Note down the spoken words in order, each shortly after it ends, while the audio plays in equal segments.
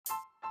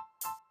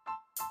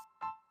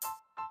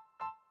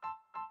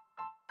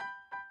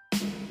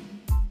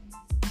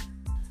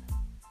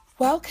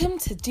Welcome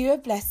to Do a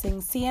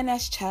Blessing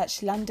CNS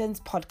Church London's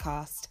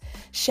podcast,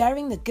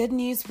 sharing the good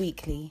news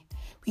weekly.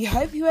 We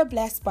hope you are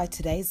blessed by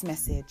today's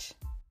message.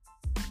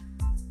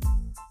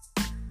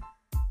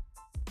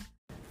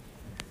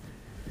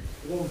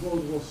 What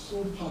God was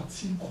so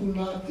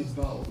particular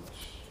about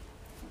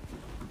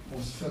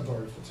was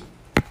February 14.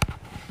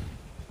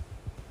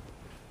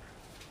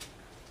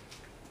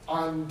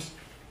 And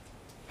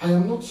I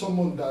am not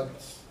someone that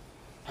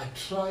I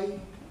try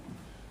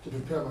to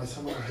prepare my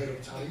sermon ahead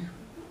of time.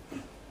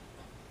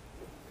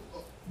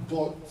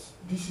 But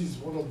this is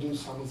one of those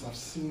sermons I've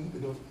seen,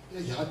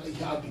 he had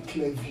a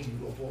clear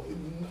view of what,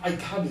 I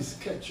had a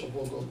sketch of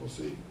what God was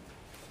saying.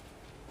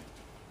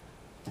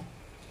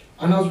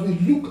 And as we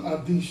look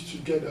at this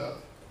together,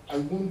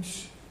 as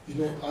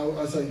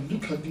I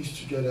look at this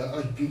together,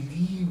 I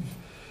believe,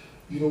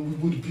 we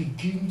would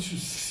begin to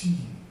see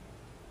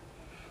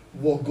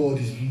what God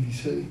is really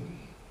saying.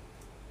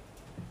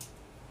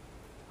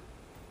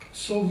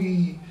 So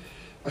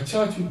I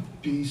start with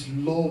this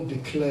love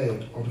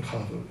declared on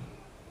Calvary.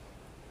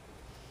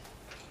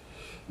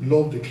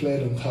 Love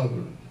declared on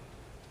Calvary.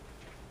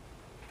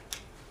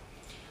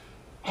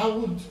 I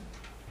would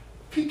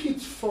pick it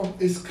from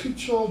a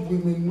scripture. We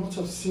may not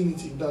have seen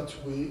it in that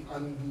way,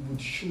 and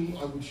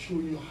I would show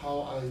you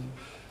how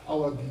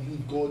I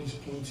believe God is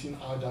pointing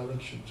our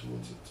direction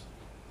towards it.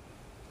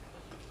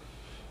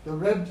 I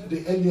read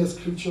the earlier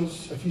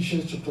scriptures,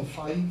 Ephesians chapter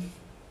 5,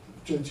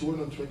 21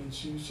 and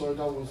 22. Sorry,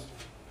 that was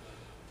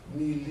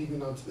me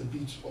leaving out a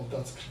bit of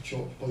that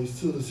scripture, but it's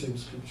still the same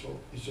scripture.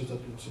 It's just that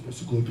it's supposed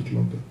to go a bit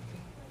longer.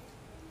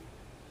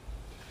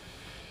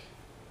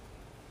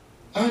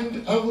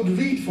 And I would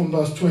read from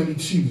verse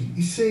 22.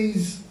 It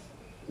says,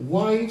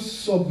 "Wives,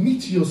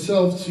 submit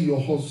yourselves to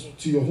your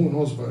own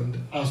husband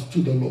as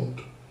to the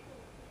Lord."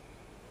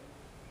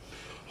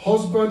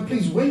 Husband,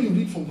 please, when you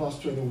read from verse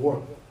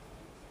 21,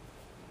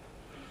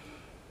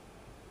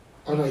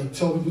 and I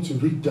tell people to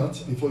read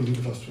that before you read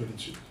verse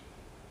 22.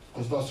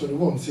 Because verse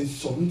 21 says,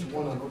 "Submit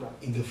one another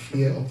in the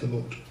fear of the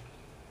Lord."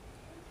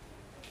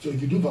 So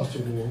if you do verse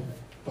 21,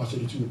 verse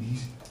 22 will be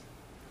easy.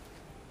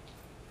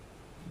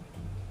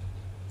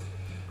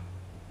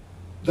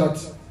 That,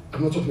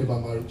 I'm not talking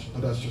about marriage,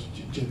 but that's just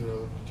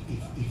general.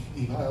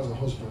 If I as a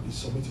husband is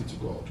submitted to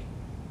God,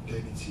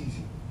 then it's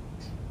easy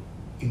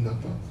in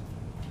that part.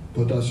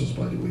 But that's just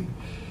by the way.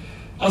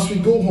 As we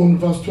go on,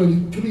 verse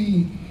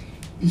 23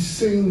 is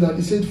saying that,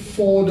 it said,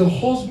 "For the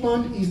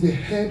husband is the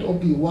head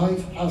of the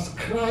wife, as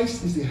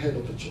Christ is the head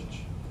of the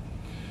church,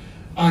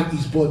 and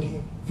his body,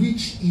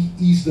 which he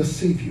is the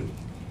Savior.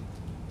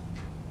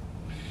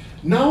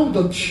 Now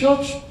the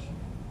church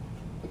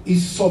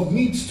is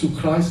submits to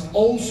Christ.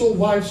 Also,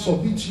 wives,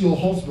 submit to your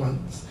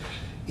husbands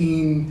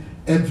in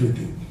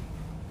everything."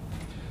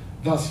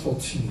 Verse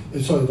 25.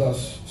 He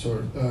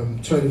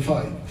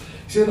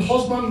said,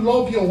 "Husband,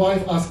 love your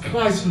wife as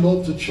Christ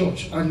loved the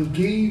church and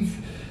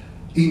gave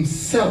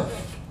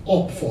himself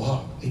up for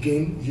her."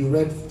 Again, you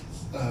read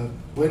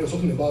when he was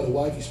talking about the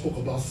wife, he spoke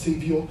about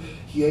Savior.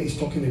 Here he's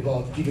talking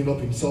about giving up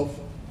himself.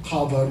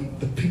 Calvary,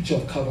 the picture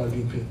of Calvary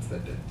being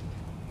painted there.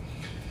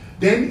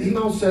 Then he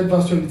now said,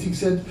 verse 26, he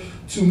said,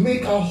 "To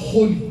make her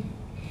holy,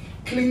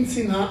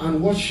 cleansing her and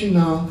washing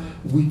her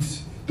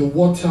with the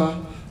water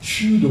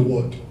through the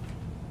word,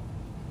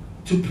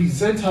 to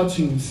present her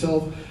to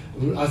himself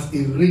as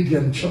a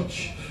radiant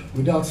church,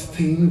 without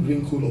stain,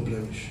 wrinkle, or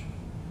blemish,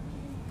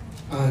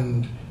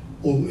 and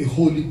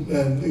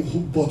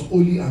but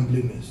holy and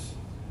blameless."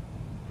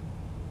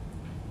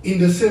 In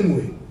the same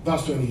way,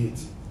 verse 28,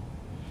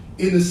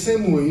 in the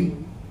same way,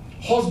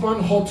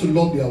 husbands ought to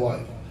love their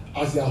wife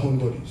as their own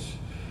bodies.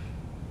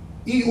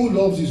 He who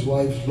loves his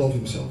wife loves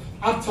himself.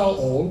 After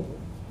all,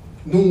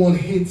 no one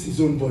hates his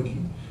own body,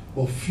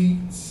 but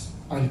feeds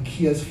and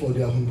cares for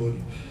their own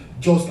body,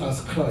 just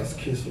as Christ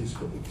cares for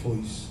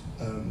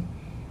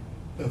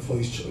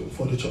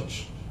the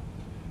church.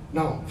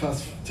 Now,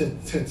 verse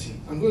 30.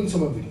 I'm going to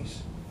sum up with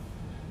this.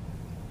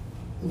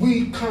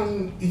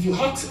 If you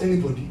ask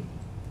anybody,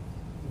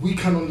 we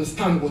can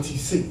understand what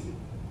he's saying.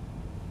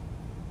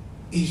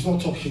 He's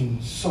not talking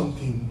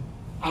something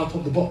out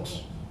of the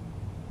box.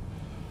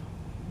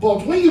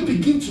 But when you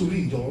begin to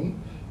read on,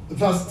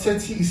 verse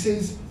 30, it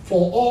says,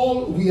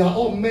 "For we are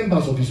all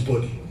members of his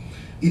body."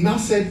 He now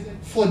said,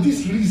 "For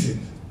this reason,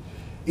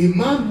 a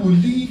man will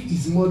leave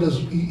his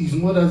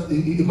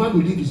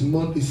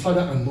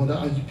father and mother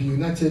and be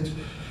united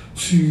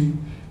to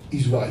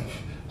his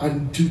wife,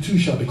 and the two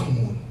shall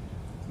become one."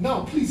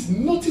 Now, please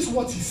notice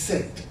what he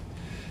said.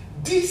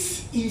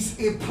 This is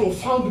a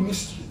profound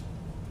mystery.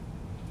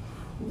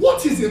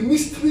 What is the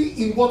mystery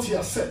in what he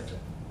has said?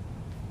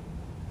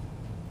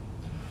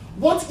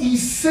 What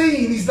he's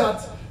saying is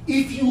that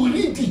if you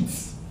read it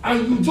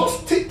and you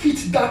just take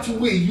it that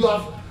way, you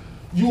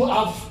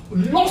have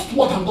lost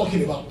what I'm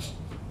talking about.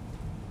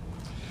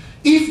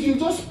 If you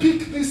just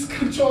pick these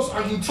scriptures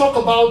and you talk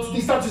about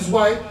this, that's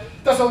why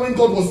when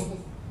God was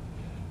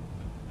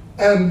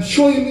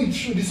showing me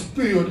through this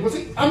period, he was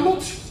saying, I'm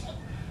not,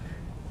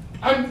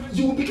 and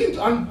you will begin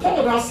to, and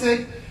Paul has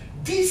said,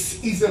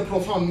 this is a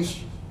profound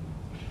mystery.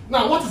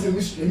 Now, what is a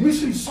mystery? A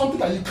mystery is something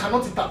that you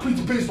cannot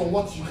interpret based on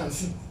what you can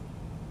see.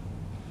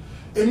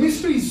 A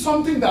mystery is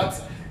something that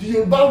the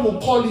Yoruba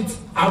will call it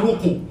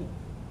aroko.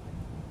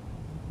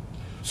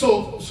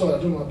 So, sorry, I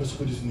don't know how to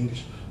put this in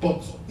English,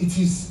 but it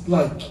is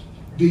like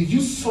they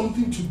use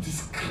something to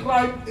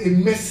describe a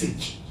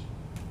message.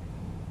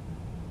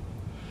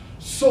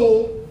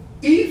 So,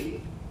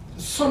 if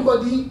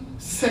somebody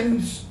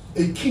sends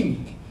a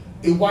king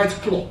a white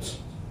cloth,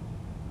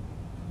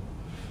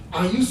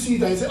 and you see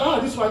that and say,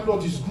 this white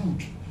cloth is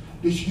good,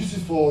 they should use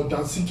it for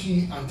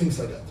dansiki and things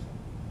like that.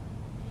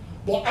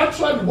 But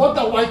actually, what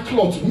that white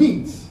cloth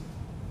means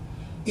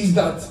is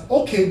that,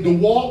 okay, the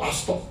war has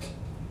stopped.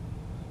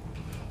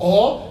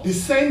 Or they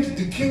send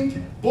the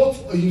king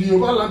both, in the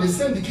Yoruba land, they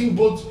send the king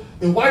both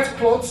a white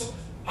cloth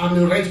and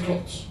a red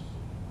cloth.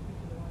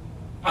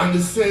 And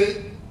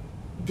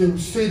they will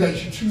say that you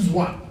should choose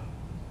one.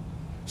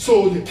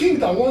 So the king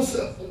that wants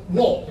a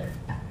war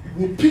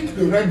will pick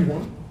the red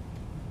one.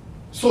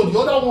 So the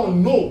other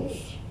one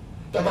knows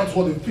that that's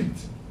what they picked.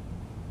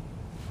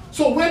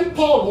 So when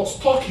Paul was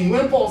talking,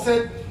 when Paul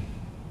said,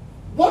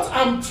 what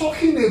I'm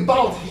talking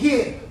about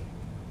here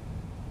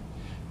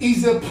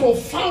is a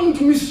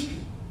profound mystery.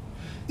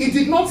 He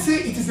did not say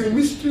it is a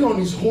mystery on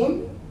its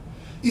own.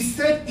 He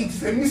said it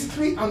is a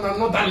mystery on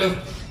another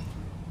level.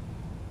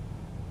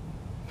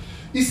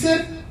 He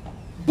said,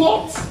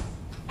 but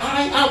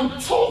I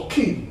am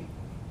talking.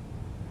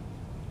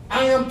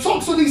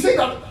 So they say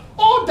that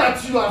all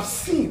that you have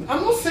seen,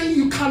 I'm not saying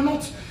you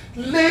cannot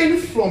learn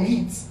from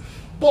it,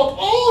 but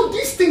all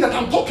these things that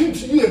I'm talking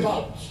to you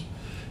about,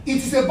 it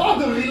is about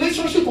the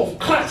relationship of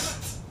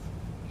Christ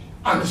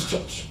and his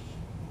church.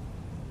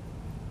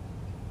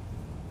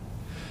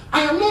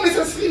 I am not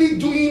necessarily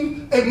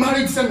doing a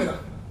marriage seminar.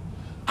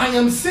 I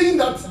am saying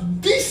that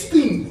this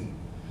thing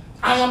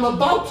I am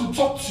about to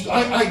talk to you,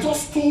 I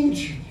just told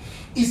you,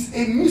 is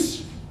a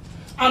mystery.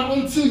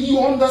 And until you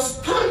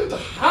understand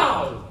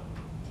how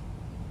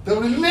the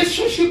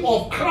relationship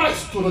of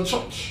Christ to the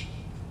church.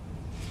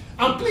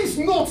 And please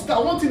note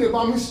that one thing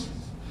about mysteries,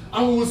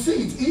 and we will see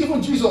it,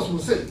 even Jesus will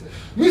say it.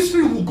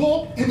 Mystery will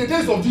go, in the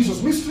days of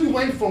Jesus, mystery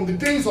went from the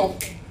days of,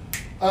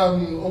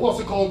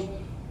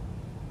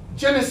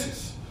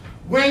 Genesis.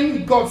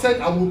 When God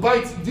said, I will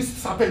bite, this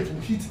serpent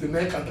will hit the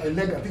neck and the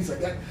leg and things like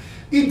that.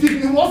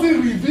 It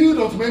wasn't revealed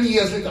until many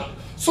years later.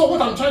 So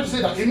what I'm trying to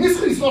say that a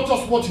mystery is not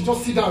just what you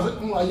just sit down and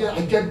say, yeah,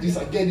 I get this,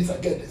 I get this, I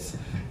get this.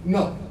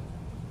 No.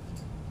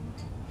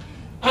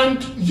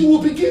 And you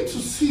will begin to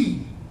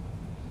see,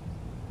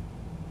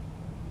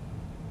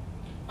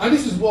 and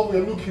this is what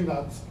we're looking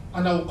at,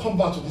 and I will come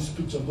back to this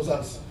picture because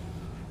as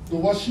the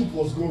worship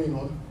was going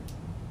on,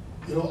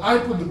 I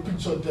put the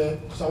picture there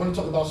because I want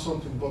to talk about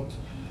something, but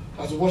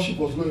as the worship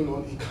was going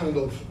on,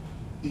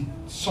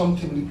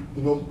 something,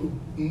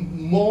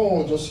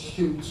 more just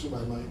came to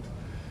my mind.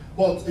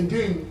 But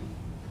again,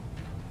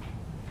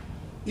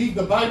 if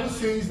the Bible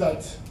says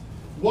that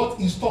what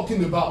he's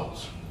talking about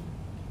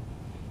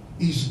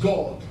is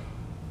God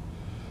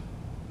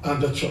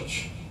and the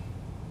church.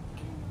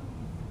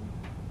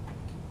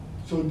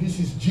 So this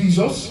is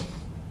Jesus,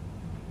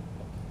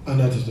 and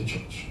that is the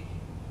church.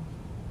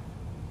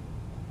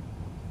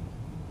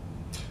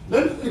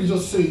 Let me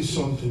just say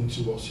something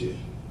to us here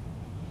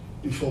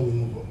before we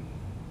move on.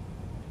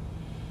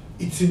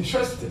 It's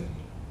interesting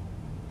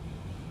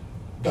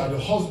that the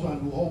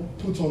husband will all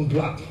put on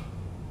black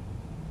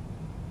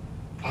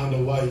and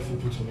the wife will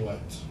put on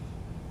white.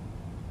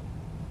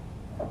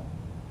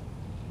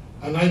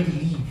 And I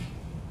believe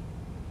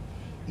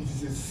it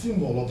is a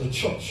symbol of the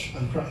church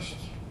and Christ.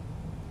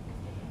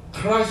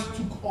 Christ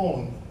took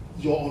on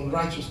your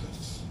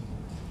unrighteousness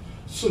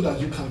so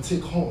that you can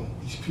take on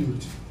his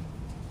purity.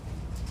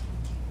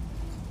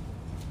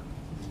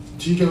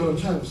 Do you get what I'm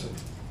trying to say?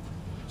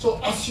 So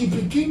as you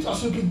begin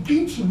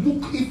to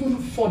look even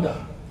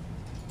further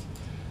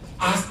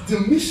as the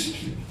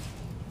mystery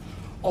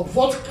of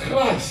what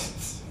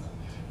Christ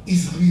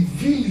is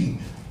revealing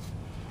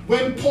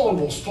when Paul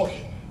was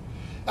talking,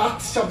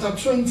 Acts chapter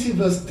 20,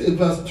 verse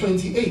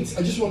 28.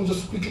 I just want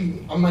to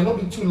quickly, I might not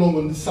be too long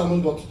on this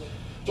sermon, but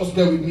just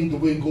bear with me the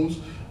way it goes.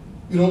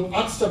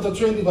 Acts chapter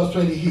 20, verse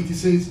 28, it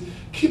says,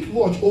 keep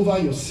watch over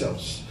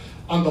yourselves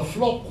and the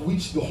flock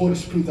which the Holy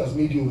Spirit has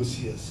made you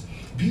overseers.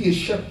 Be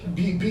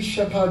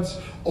shepherds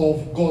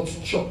of God's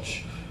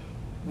church,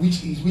 which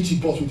he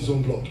bought with his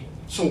own blood.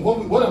 So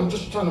what I'm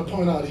just trying to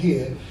point out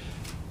here,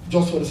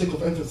 just for the sake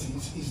of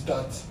emphasis, is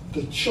that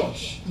the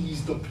church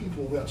is the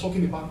people. We are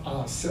talking about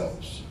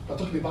ourselves. We are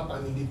talking about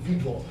an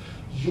individual.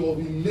 Your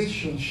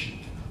relationship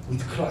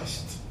with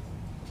Christ.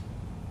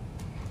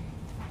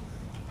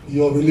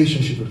 Your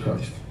relationship with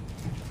Christ.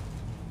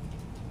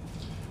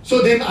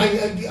 So then,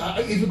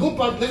 if you go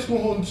back, let's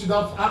go on to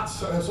that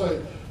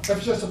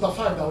Ephesians chapter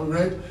 5 that we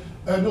read.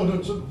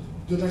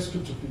 The next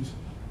scripture, please.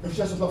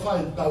 Ephesians chapter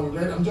 5 that we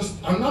read.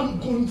 I'm not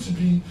going to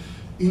be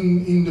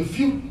in the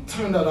few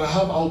time that I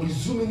have. I'll be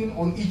zooming in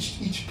on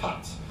each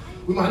part.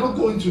 We might not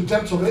go into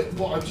depth of it,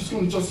 but I'm just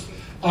going to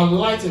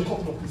highlight a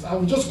couple of things. I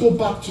will just go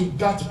back to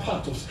that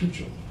part of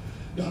scripture.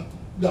 That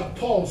that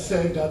Paul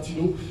said that,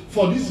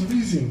 for this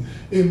reason,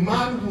 a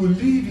man will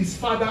leave his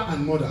father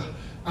and mother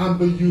and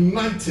be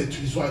united to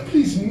his wife.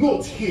 Please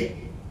note here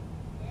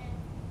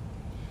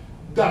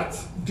that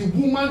the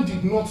woman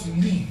did not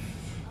leave.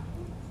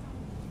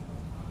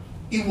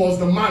 It was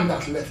the man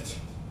that left.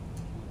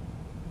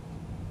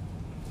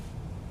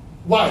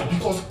 Why?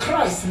 Because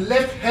Christ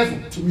left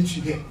heaven to meet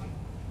you here.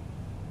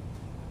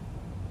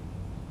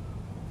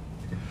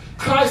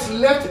 Christ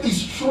left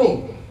his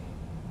throne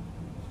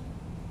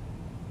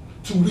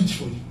to reach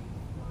for you.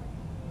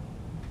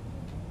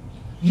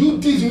 You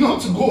did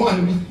not go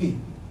and meet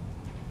him.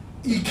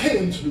 He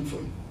came to look for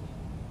you.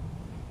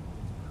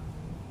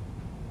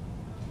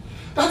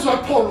 That's why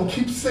Paul will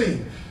keep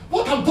saying,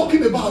 what I'm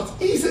talking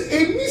about is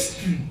a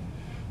mystery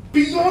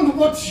beyond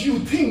what you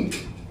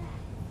think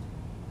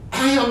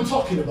I am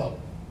talking about.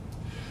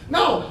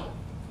 Now,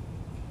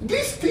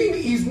 this thing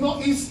is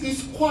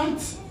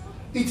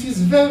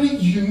very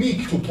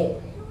unique to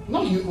Paul.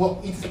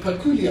 It is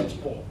peculiar to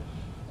Paul.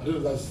 I don't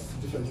know if that's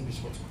different English,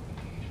 but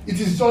it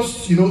is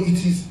just,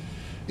 it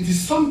is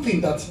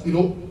something that,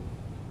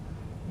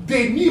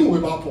 they knew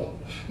about Paul.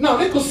 Now,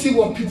 let us see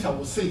what Peter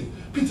was saying.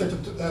 2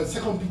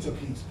 Peter,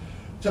 please.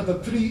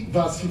 Chapter 3,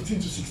 verse 15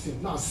 to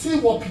 16. Now, see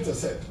what Peter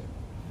said.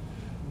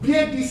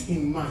 Bear this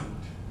in mind,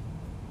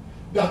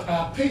 that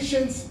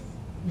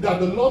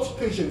the Lord's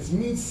patience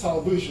means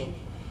salvation,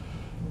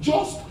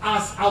 just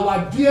as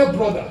our dear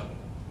brother,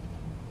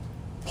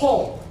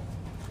 Paul,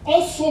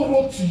 also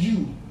wrote to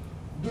you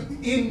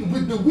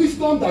with the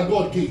wisdom that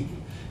God gave.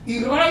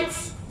 He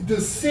writes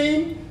the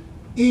same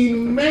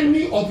in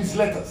many of his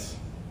letters.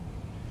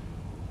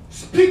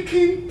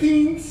 Speaking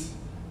things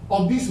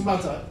of this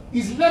matter,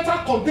 his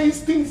letter contains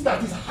things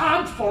that is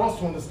hard for us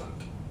to understand.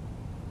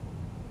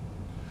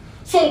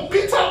 So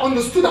Peter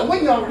understood that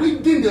when you are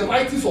reading the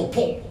writings of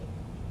Paul,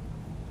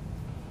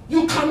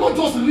 you cannot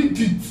just read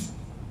it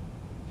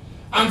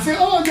and say,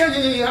 oh,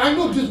 yeah, I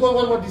know this,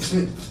 what this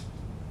means.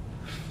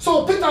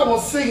 So Peter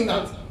was saying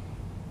that,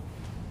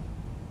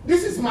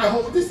 Peter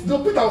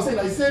was saying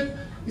that,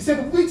 he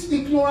said, which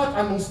ignorant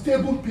and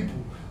unstable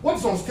people. What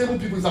is unstable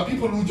people is that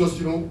people who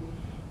just,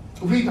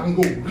 read and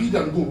go, read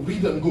and go,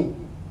 read and go.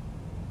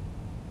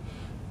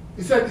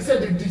 He said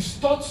they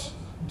distort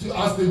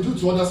as they do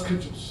to other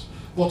scriptures,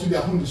 but to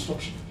their own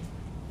destruction.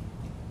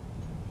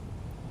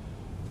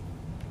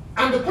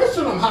 And the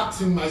question I'm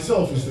asking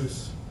myself is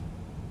this.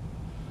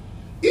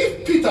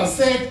 If Peter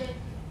said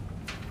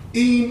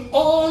in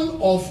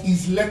all of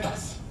his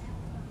letters,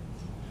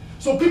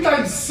 so Peter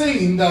is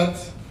saying that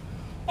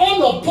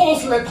all of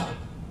Paul's letter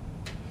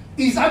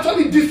is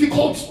actually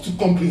difficult to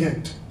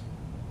comprehend.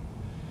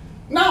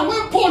 Now,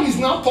 when Paul is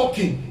now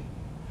talking,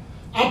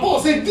 and Paul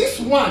said this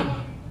one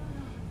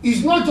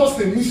is not just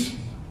a mystery,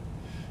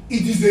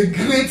 it is a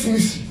great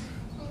mystery,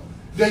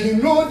 then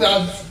you know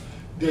that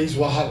there is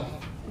wahala.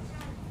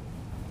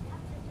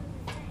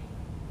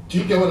 Do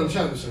you get what I'm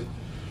trying to say?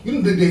 You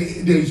know that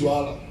there is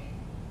wahala.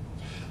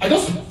 I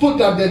just put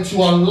that there to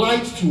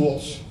highlight to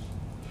us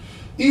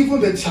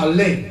even the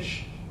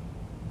challenge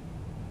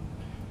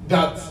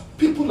that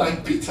people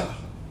like Peter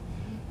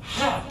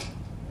had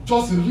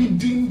just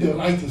reading the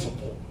writings of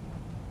Paul.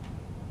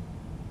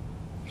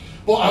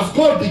 But as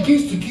God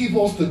begins to give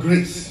us the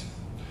grace.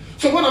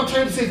 So what I'm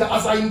trying to say is that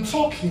as I'm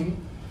talking,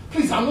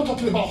 please, I'm not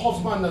talking about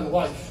husband and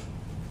wife.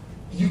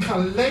 You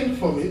can learn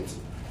from it.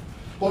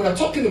 But we are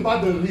talking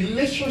about the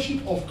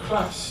relationship of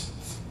Christ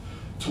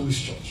to his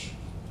church.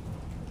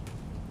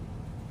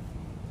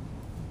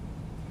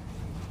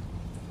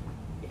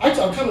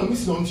 Actually, I'm kind of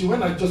missing until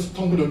when I just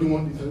stumbled on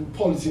one.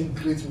 Paul is saying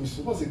great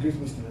mystery. What's a great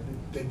mystery?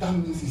 That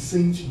means he's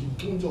saying to you,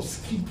 don't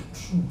just skip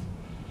through.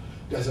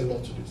 There's a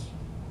lot to this.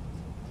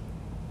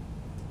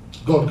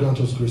 God grant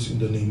us grace in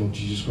the name of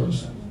Jesus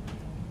Christ.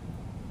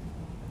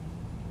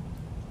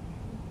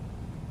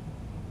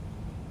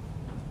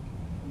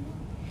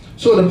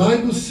 So the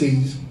Bible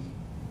says,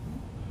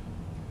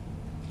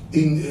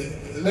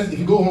 if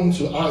you go on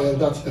to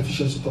that's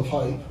Ephesians chapter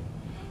 5,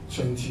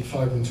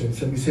 25 and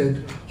 27, he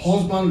said,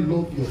 husband,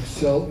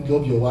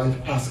 love your wife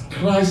as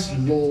Christ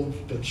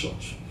loved the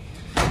church.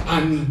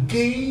 And he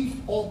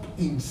gave up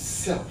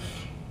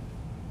himself.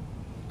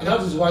 And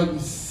that is why we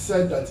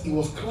said that it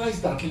was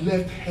Christ that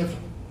left heaven.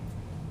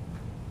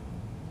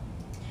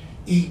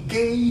 He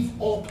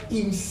gave up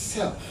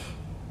himself.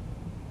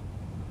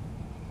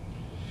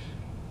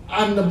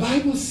 And the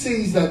Bible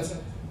says that,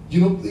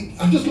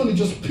 I'm just going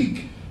to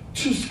pick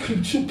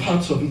two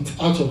parts of it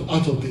out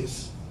of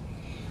this.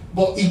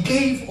 But he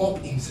gave up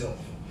himself.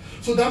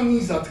 So that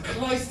means that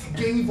Christ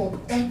gave up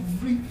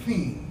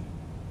everything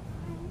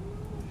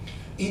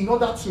in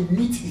order to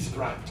meet his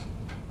bride.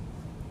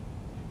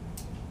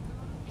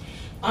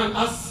 And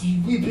as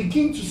we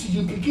begin to see,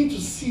 you begin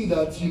to see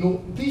that,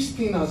 this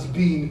thing has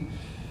been,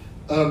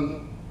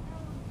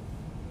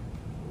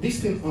 this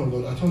thing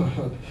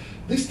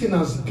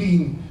has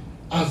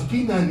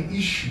been an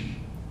issue.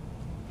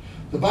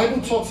 The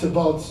Bible talks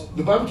about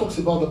the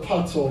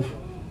part of,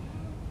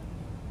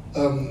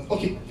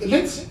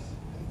 let's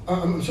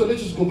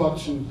just go back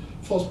to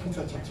 1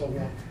 Peter chapter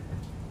 1.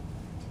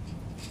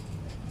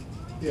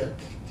 Yeah.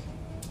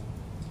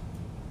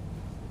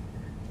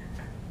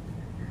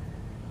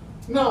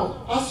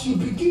 Now, as you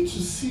begin to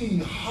see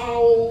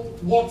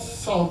what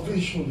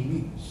salvation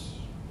means,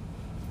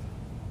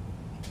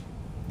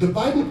 the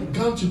Bible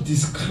began to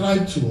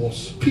describe to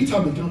us,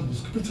 Peter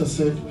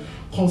said,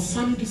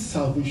 concerning this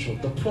salvation,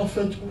 the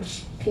prophet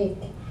spoke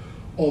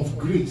of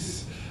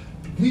grace,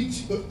 of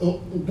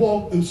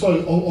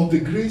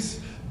the grace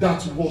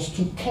that was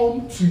to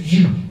come to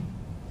you.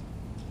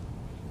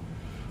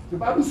 The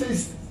Bible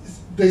says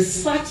they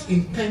searched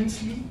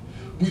intensely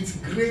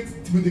with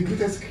the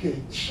greatest care,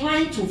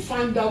 trying to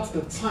find out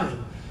the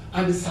time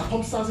and the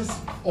circumstances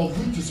of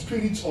which the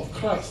Spirit of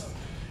Christ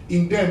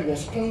in them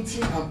was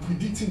pointing and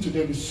predicting to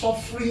them the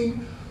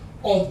suffering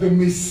of the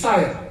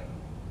Messiah.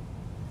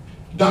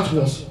 That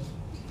was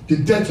the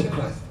death of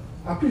Christ.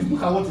 And please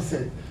look at what he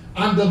said.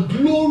 And the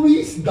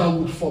glories that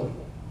would follow.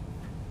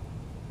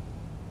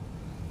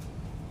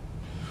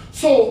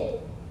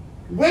 So,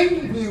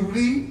 when we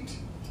read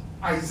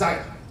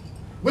Isaiah,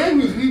 when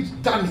we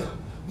read Daniel,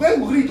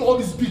 when we read all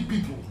these big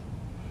people,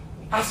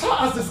 as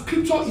far as the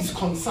scripture is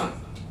concerned,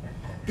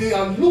 they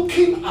are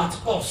looking at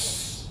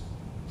us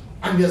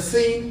and they're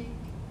saying,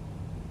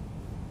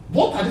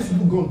 what are these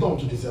people going to do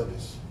to deserve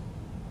this?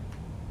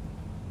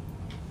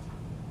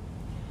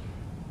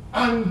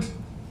 And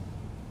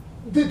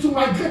to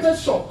my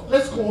greatest shock,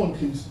 let's go on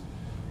please.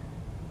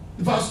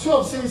 Verse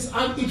 12 says,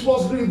 and it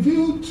was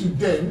revealed to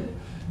them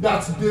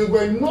that they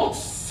were not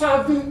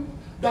serving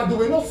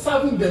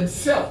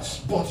themselves,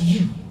 but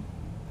you.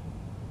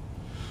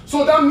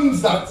 So that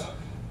means that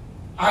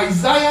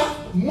Isaiah,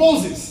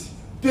 Moses,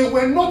 they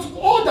were not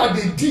all that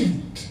they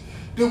did,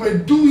 they were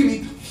doing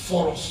it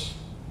for us.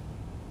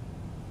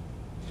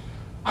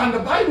 And the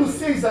Bible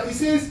says that, it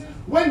says,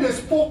 when they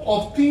spoke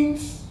of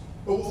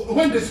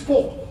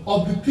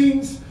the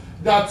things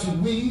that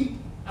we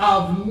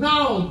have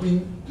now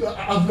been, that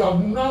have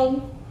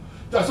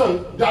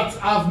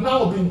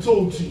now been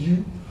told to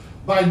you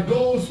by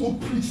those who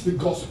preach the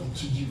gospel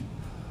to you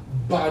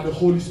by the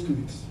Holy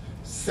Spirit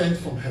sent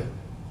from heaven.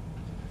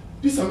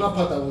 This is another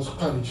part that was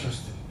quite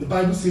interesting. The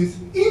Bible says,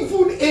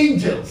 even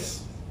angels.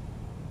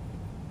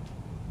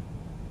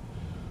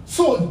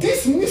 So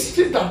this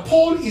mystery that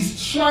Paul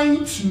is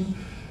trying to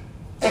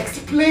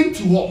explain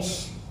to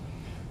us,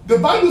 the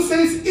Bible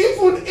says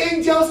even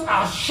angels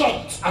are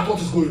shocked at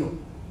what is going on.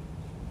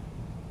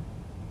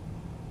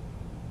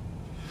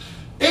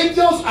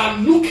 Angels are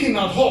looking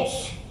at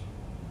us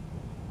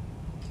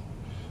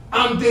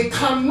and they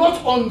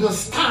cannot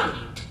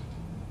understand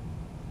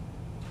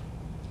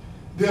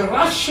the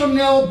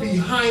rationale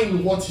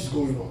behind what is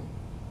going on.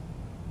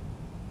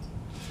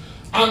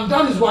 And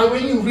that is why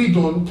when you read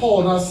on,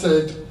 Paul now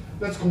said,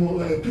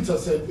 Peter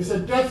said, he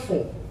said,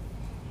 therefore,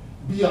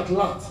 be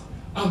alert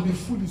and be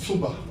fully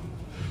sober.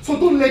 So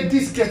don't let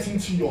this get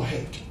into your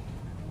head.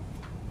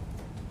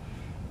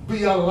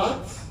 Be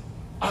alert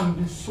and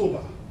be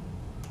sober,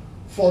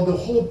 for the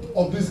hope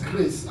of this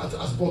grace that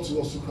has brought to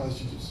us through Christ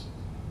Jesus.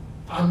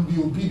 And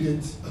be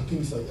obedient and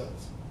things like that.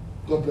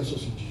 God bless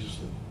us in Jesus'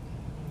 name.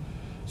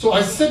 So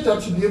I said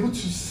that to be able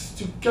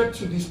to get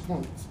to this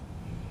point.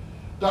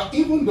 That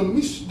even the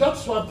mystery,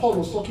 that's why Paul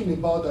was talking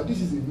about that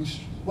this is a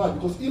mystery. Why?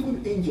 Because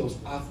even angels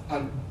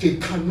they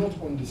cannot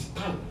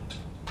understand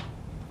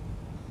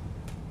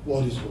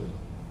what is going on.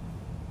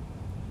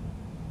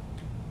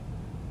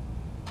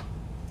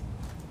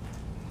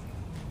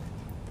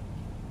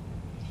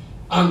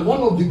 And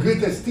one of the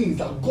greatest things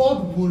that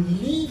God will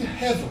leave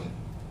heaven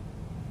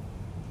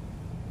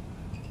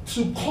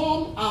to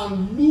come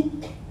and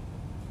look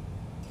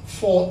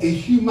for a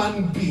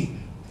human being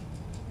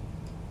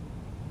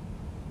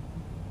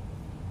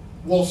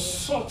was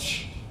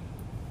such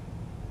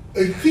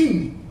a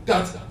thing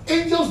that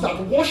angels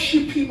that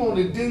worship him on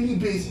a daily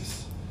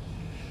basis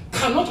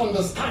cannot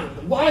understand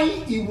why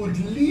he would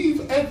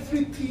leave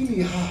everything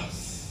he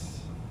has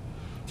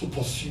to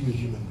pursue a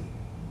human being.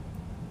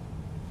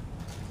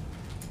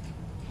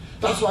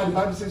 That's why the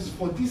Bible says,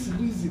 for this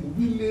reason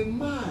will a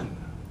man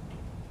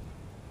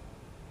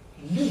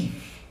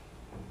leave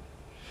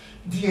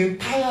the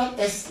entire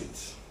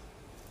estate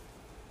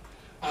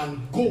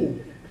and go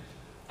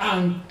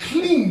and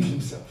cling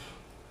himself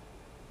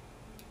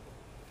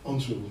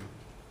unto a woman.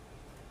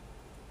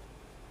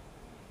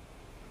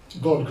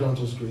 God grant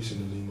us grace in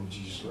the name of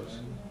Jesus Christ.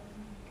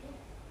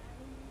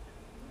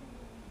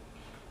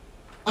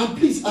 And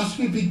please, as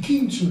we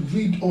begin to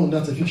read on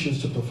that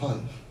Ephesians chapter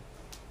 5,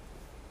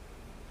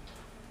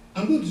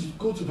 I'm going to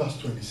go to verse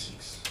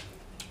 26.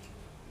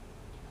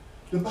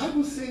 The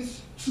Bible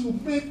says, to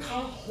make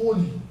her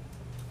holy.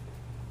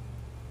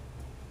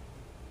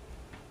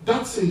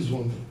 That says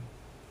one thing.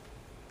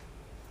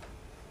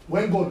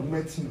 When God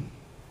met me,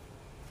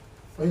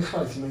 when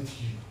Christ met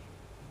you,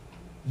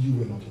 you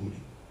were not holy.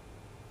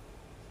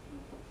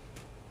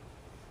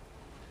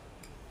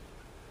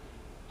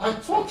 I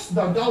thought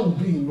that would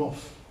be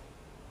enough.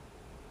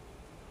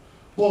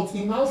 But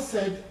he now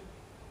said,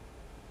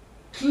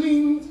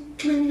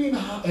 cleansing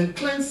her and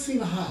cleansing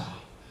her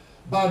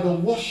by the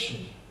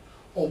washing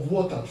of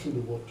water through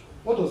the word.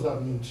 What does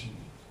that mean to you?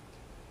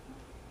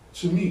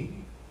 to me,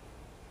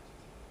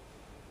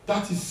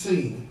 that is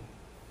saying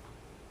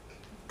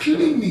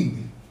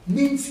cleaning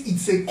means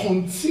it's a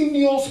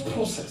continuous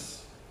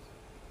process.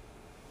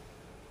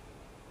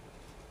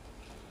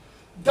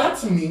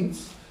 That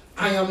means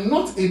I am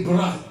not a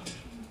bride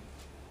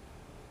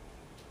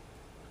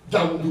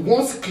that will be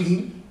once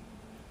clean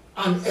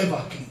and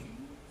ever clean.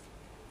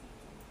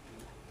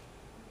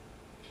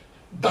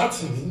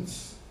 That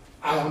means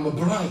I am a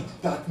bride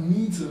that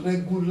needs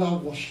regular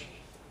washing.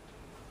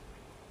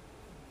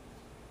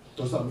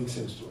 Does that make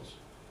sense to us?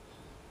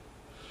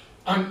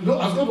 And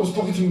as God was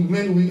talking to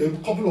me a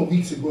couple of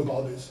weeks ago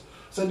about this,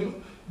 said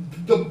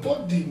the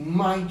body,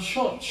 my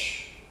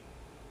church,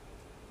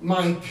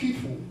 my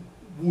people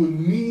will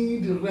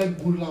need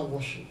regular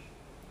washing.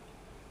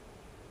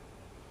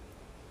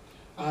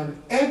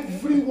 And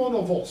every one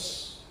of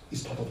us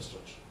is part of this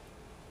church.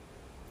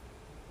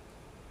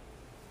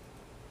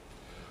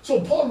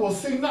 So Paul was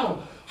saying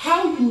now,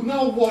 how you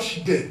now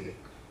wash them?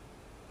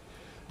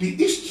 The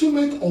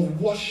instrument of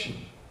washing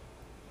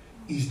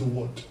is the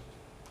word.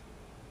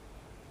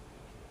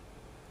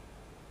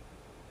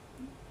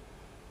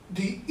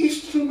 The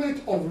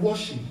instrument of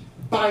washing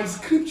by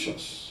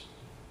scriptures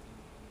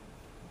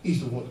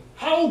is the word.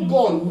 How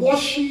God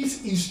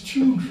washes his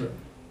children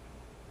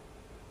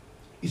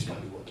is by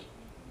the word.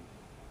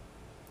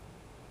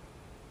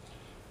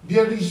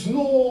 There is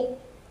no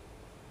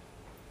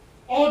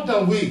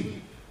other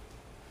way.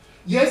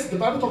 Yes, the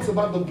Bible talks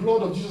about the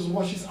blood of Jesus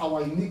washes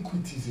our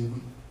iniquities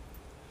away.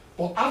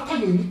 But after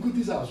your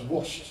iniquities are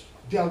washed,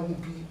 there will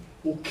be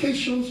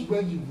occasions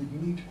where you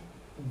will need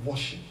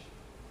washing.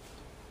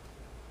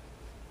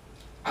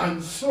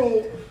 And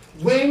so,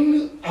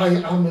 when I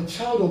am a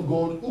child of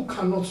God who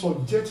cannot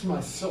subject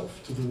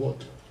myself to the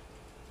word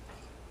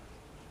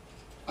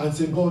and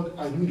say, God,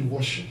 I need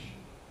washing.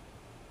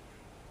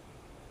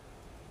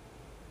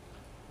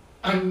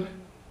 And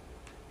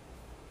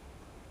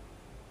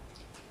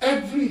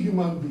every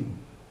human being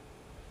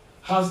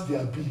has the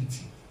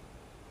ability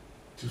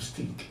to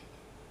stink.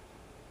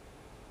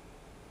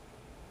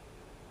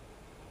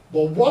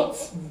 But what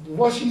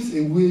washes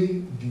away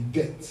the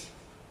dirt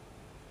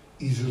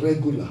is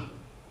regular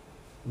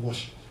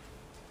washing.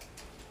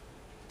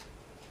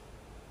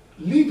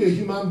 Leave a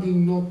human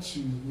being not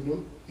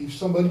to, if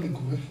somebody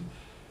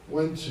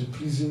went to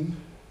prison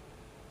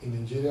in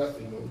Nigeria,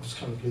 those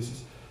kind of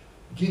places,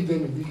 give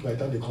them a week by the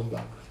time they come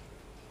back.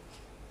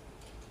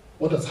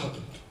 What has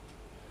happened?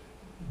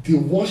 The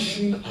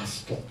washing has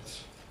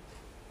stopped.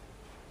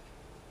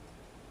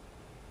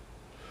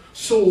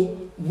 So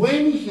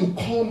when you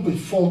come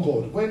before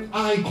God, when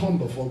I come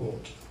before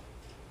God,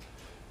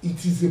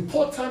 it is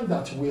important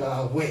that we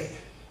are aware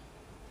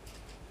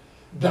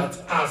that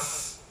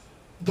as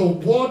the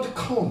word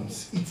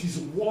comes, it is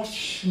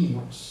washing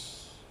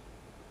us.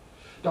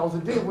 There was a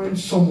day when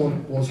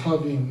someone was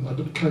having, I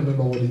can't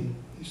remember what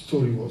the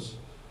story was.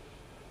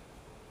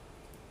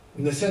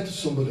 And they said to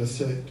somebody, they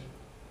said,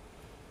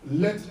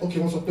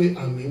 what's up? I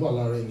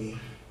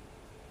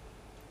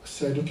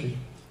said, okay.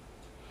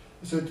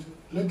 He said,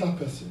 let that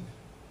person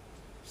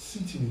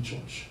sit in the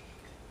church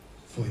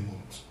for a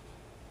month.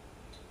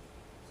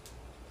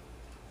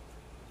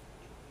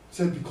 He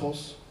said,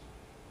 because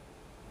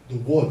the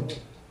word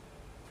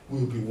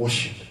will be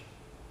washing.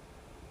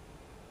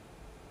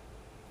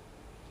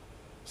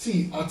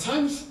 See, at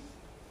times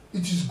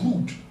it is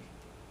good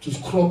to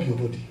scrub your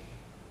body.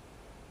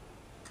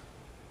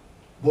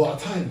 But at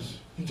times,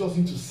 you just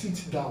need to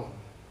sit down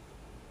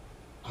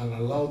and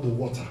allow the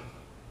water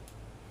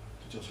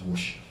to just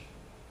wash you.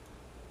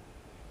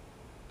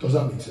 Does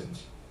that make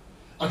sense?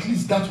 At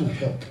least that will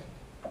help.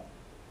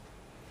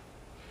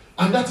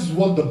 And that is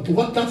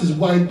that is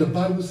why the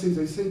Bible says,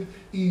 I said,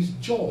 his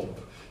job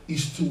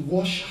is to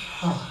wash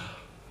her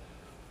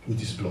with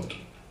his blood.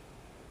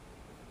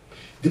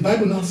 The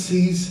Bible now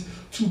says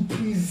to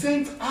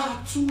present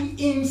her to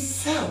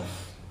himself.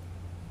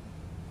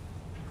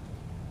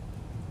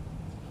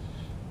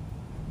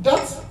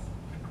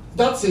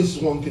 That says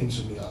one thing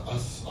to me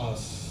as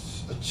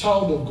a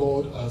child of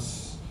God,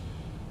 as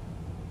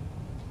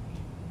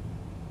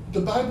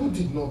the Bible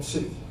did not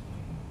say,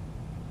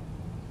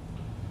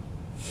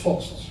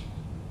 first,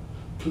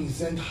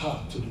 present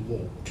her to the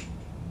world.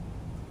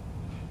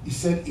 He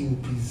said he will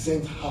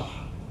present her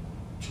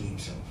to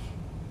himself.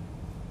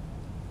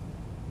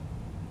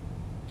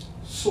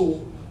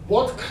 So,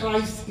 what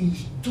Christ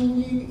is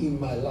doing in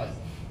my life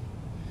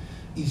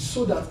is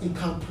so that he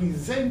can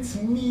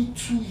present me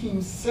to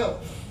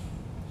himself.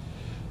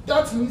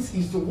 That means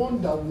he's the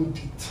one that will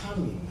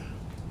determine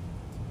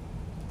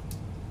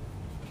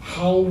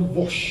how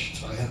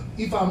washed I am.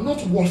 If I'm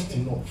not washed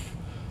enough,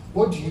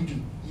 what do?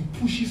 He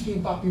pushes me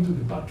back into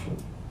the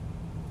bathroom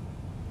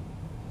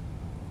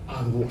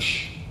and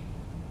wash.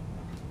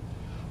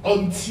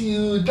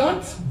 Until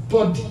that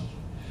body,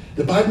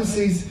 the Bible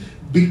says,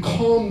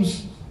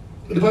 becomes,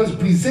 the Bible is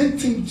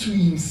presenting to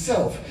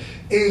himself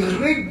a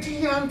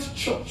radiant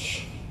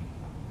church.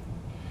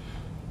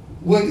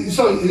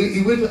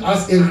 He went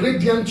as a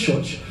radiant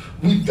church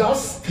without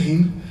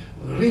stain,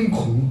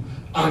 wrinkle,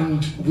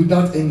 and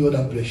without any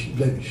other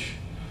blemish,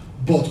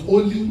 but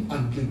holy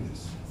and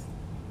blameless.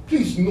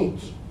 Please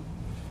note,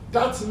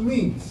 that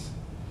means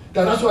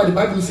that's why the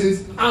Bible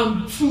says,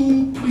 and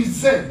to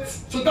present.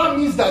 So that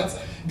means that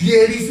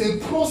there is a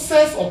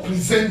process of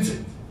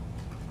presenting.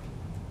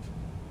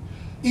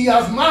 He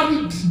has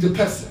married the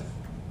person,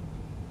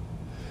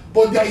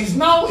 but there is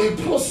now a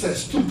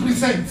process to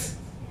present.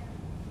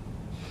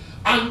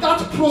 And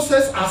that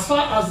process, as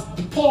far as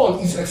Paul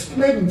is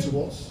explaining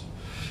to us,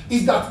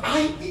 is that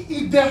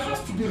there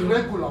has to be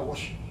regular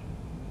worship.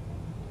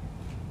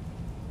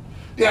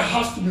 There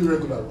has to be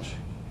regular worship.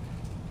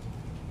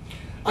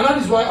 And that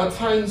is why at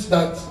times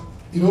that,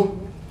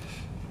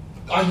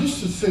 I used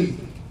to say,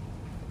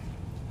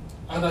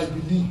 and I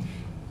believe,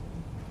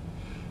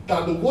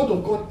 that the Word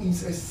of God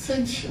is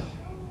essential.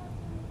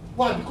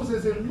 Why? Because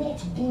there's a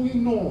lot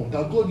going on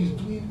that God is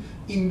doing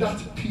in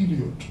that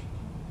period.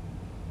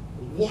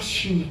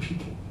 Washing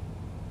people.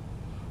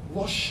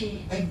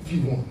 Washing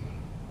everyone.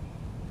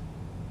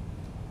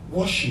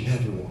 Washing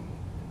everyone.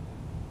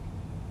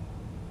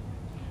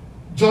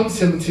 John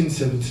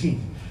 17:17.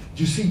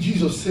 You see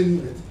Jesus saying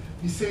it.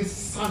 He says,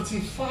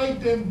 sanctify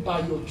them by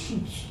your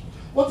truth.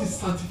 What is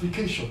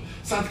sanctification?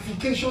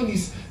 Sanctification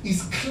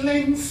is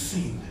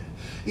cleansing.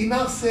 He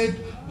now said,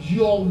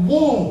 your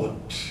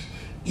word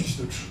is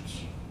the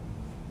truth.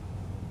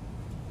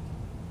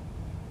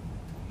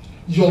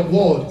 Your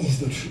word is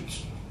the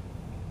truth.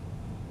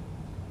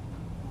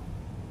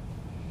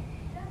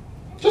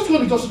 Just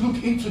want to just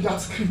look into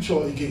that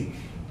scripture again.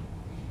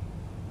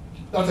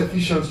 That's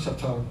Ephesians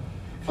chapter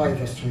 5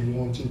 verse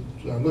 21 to,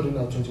 I'm not in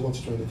now 21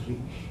 to 23.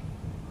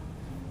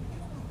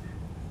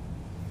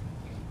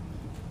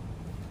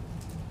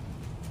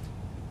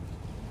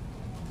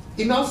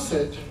 He now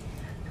said,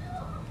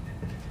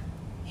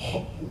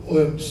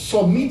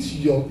 submit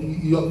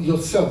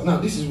yourself. Now,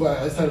 this is why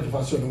I started with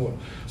verse 21.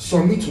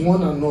 Submit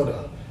one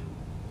another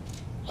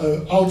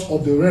out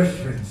of the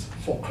reverence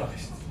for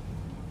Christ.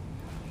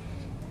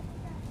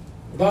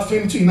 Verse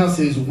 22 he now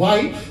says,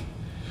 wife,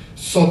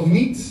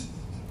 submit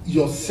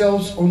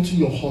yourselves unto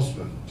your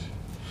husband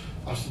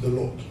as to the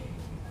Lord.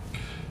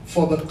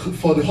 For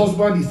the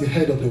husband is the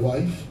head of the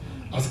wife,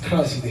 as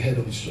Christ is the head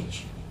of his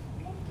church.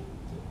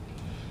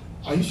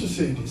 I used to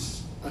say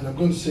this, and I'm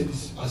going to say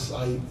this as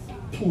I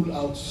pull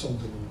out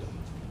something in there.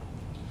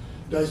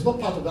 There is no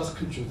part of that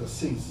scripture that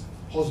says,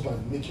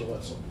 husband, make your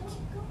wife submit.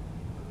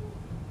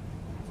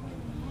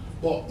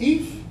 But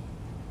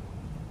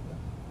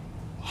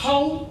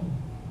how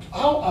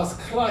is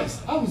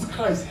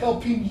Christ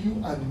helping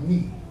you and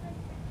me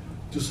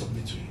to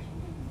submit to him?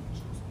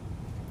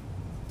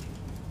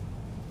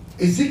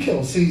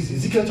 Ezekiel says,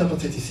 Ezekiel chapter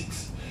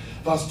 36,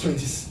 verse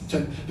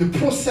 20, the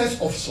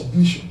process of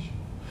submission.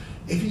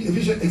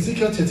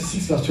 Ezekiel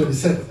 36 verse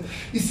 27.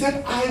 He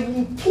said, I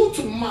will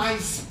put my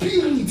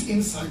spirit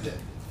inside them.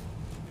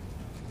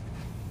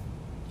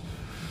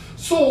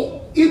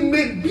 So it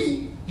may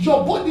be,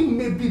 your body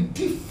may be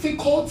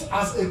difficult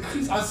as a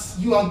Christian, as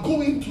you are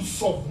going to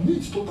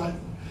submit totally.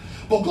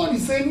 But God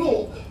is saying,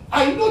 no,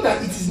 I know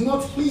that it is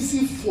not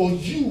easy for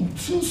you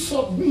to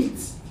submit.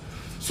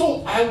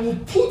 So I will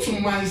put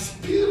my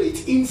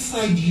spirit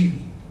inside you.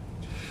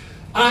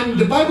 And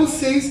the Bible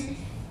says,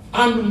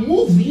 and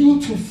move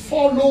you to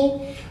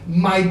follow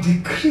my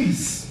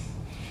decrees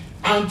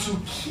and to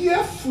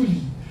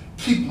carefully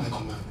keep my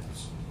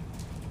commandments.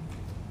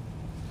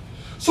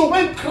 So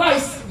when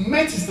Christ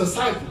met his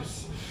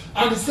disciples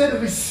and he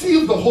said,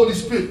 receive the Holy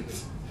Spirit,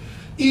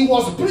 he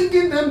was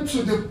bringing them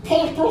to the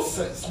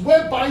process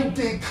whereby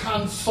they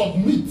can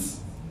submit.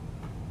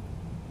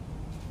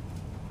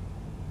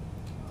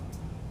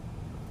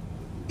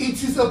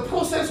 It is a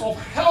process of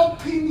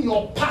helping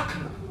your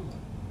partner.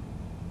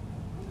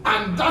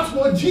 And that's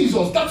what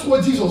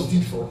Jesus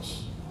did for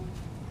us.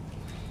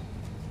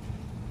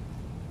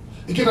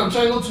 Again, I'm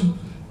trying not to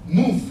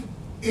move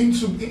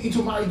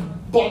into my,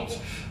 but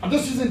I'm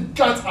just using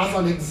that as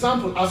an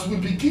example as we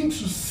begin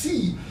to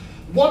see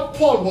what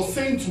Paul was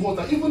saying to us,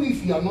 that even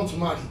if you are not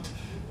married,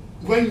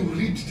 when you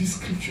read this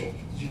scripture,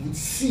 you would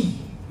see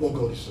what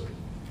God is saying.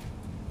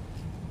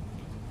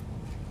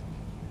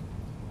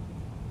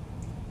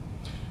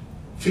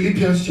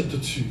 Philippians chapter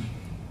 2.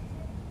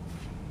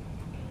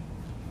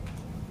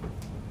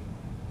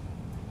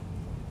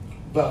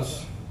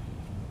 Verse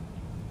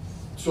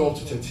 12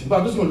 to 13. But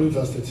I'm just going to read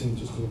verse 13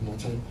 just because of my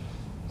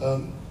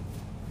time.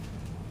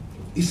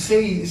 It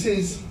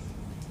says,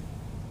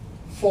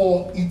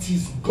 for it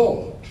is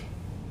God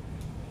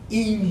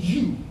in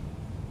you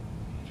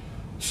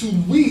to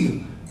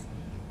will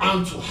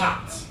and to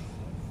act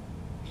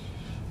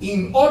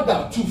in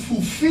order to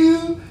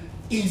fulfill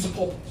his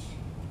purpose.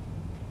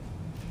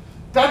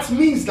 That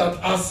means that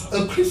as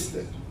a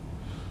Christian,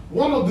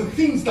 one of the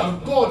things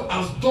that God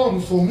has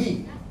done for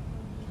me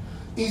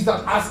is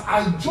that as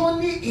I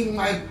journey in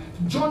my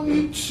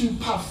journey to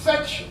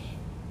perfection,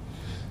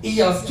 he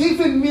has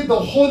given me the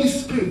Holy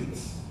Spirit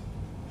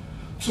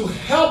to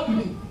help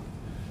me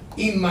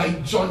in my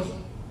journey.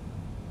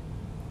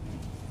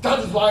 That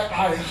is why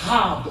I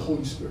have the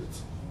Holy Spirit.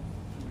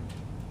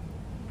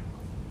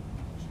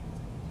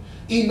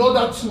 in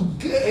order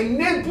to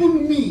enable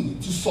me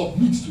to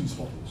submit to his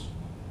purpose.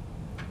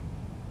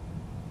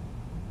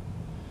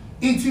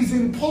 It is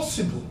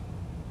impossible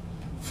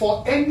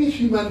for any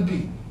human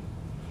being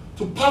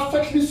to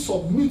perfectly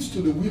submit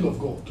to the will of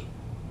God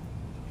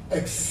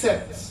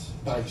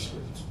except by his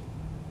Spirit.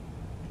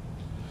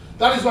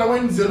 That is why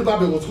when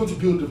Zerubbabel was going to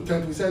build the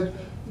temple, he said,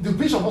 the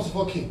bishop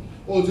also came.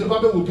 Oh,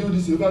 Zerubbabel will build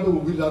this, Zerubbabel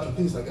will build that, and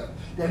things like that.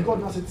 Then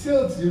God now said,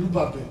 tell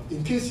Zerubbabel,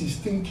 in case he's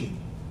thinking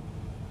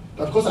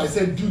that because I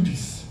said do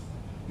this,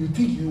 you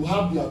think you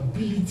have the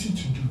ability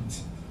to do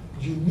it.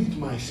 You need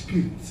my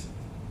Spirit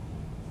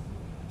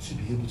to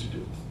be able to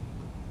do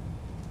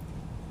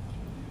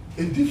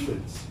it. A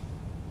difference.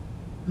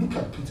 Look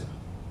at Peter.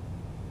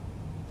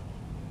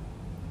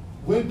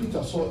 When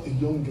Peter saw a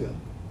young girl,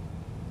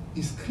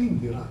 he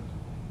screamed around.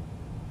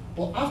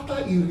 But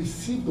after he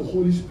received the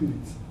Holy Spirit,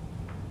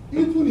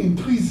 even in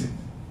prison,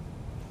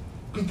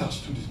 Peter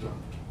stood his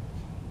ground.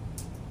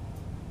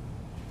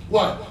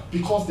 Why?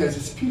 Because there's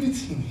a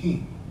spirit in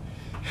him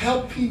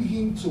helping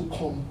him to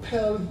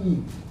compel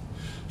him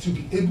to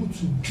be able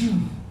to do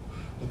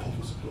the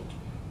purpose of God.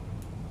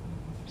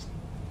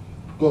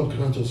 God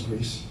grant us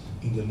grace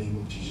in the name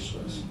of Jesus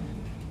Christ.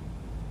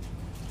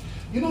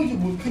 You know, you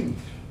would think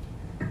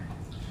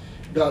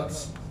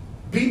that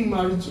being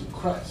married to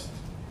Christ,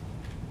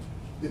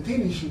 the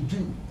thing he should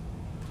do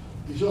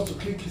is just to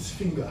click his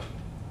finger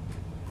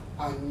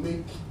and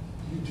make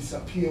you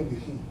disappear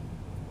with him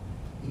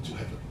into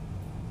heaven.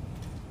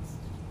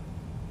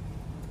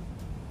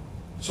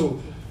 So,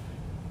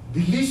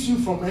 release you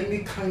from any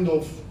kind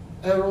of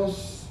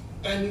errors,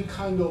 any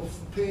kind of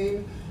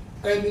pain,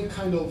 any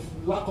kind of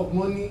lack of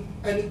money,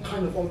 any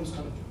kind of all those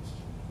kind of things.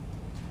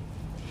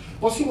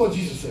 But see what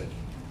Jesus said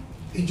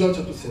in John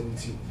chapter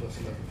 17, verse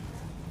 11.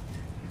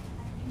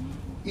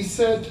 He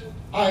said,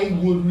 I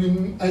will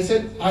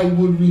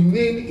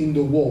remain in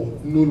the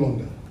world no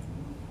longer.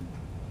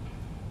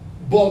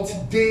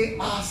 But they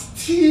are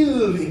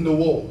still in the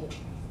world.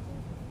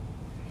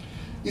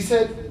 He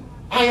said,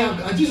 I am,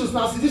 and Jesus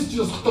now says, this is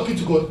Jesus talking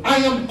to God, I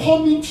am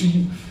coming to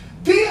you.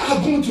 They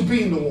are going to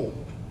be in the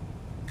world.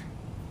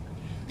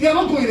 They are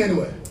not going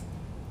anywhere.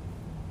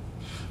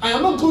 I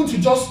am not going to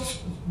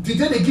just, the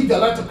day they give their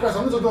life to Christ,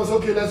 I'm not going to say,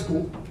 okay, let's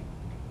go.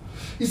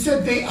 He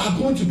said, they are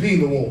going to be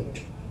in the world.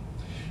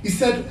 He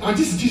said, and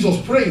this is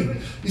Jesus praying,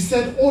 he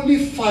said,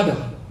 Holy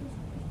Father,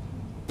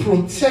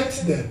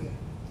 protect them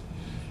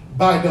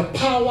by the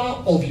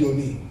power of your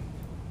name.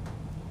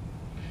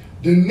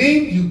 The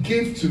name you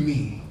gave to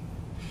me,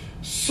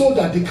 so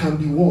that they can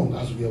be one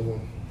as we are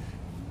one.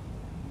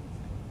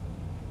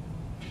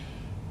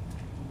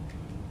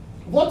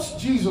 What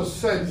Jesus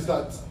said is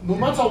that no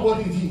matter what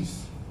it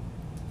is,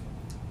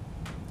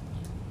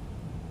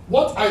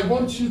 what I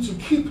want you to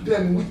keep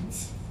them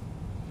with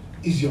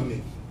is your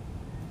name.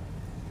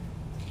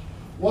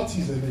 What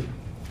is a name?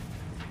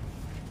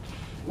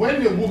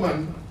 When a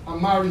woman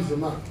marries a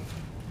man,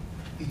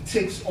 it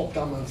takes up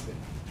that man's name.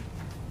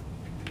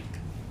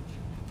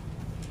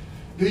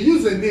 They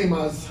use a name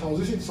as, I was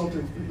listening to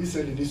something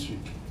recently this week,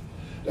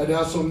 that there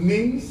are some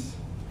names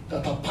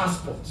that are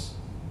passports.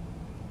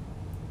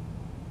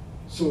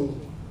 So,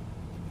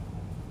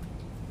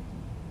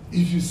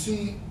 if you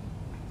see,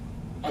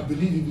 I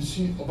believe if you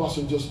see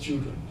Obasanjo's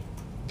children,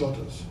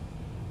 daughters,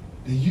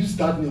 they use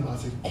that name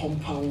as a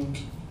compound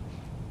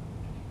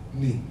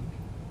name.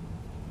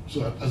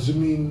 So,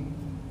 assuming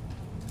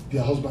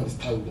their husband is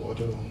Taiwo, or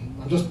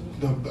I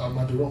don't know, I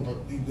might be wrong, but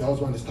if their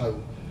husband is Taiwo,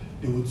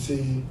 they would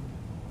say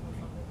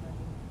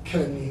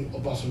Kenny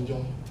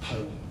Obasanjo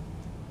Taiwo.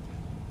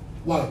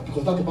 Why?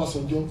 Because that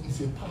Obasanjo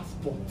is a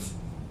passport.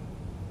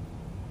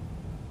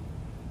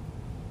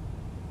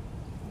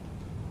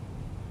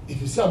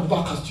 If you see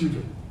Abubakar's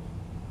children,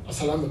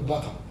 Asalam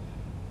Abubakar,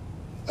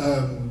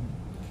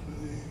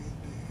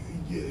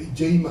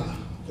 Jaima,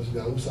 because they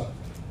are Hausa,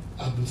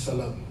 Abdul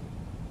Salam.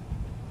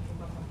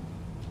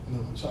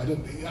 No, so I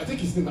think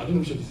his name, I don't know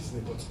which is his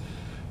name, but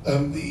I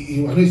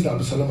know it's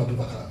Abdul Salam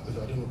Abubakar, I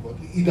don't know, but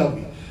either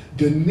way,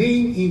 the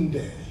name in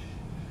there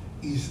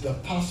is the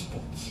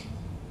passport.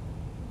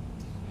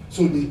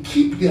 So they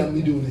keep their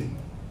middle name.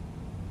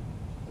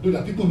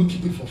 There are people who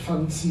keep it for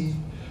fancy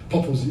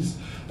purposes,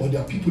 but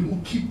there are people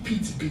who keep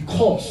it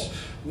because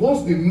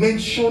once they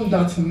mention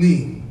that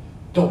name,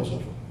 doors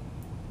open.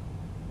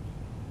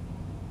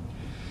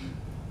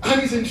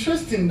 And it's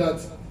interesting that,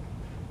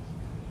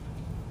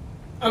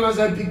 and as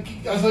I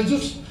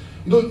just,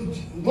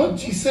 what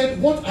he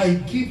said, what I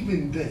give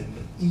in them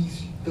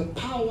is the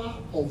power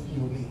of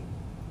your name.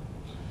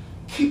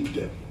 Keep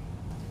them.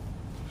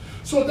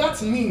 So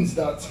that means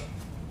that,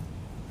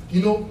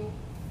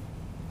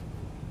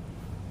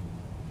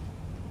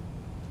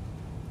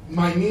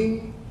 my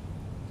name,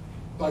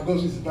 by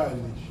God's is by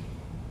image.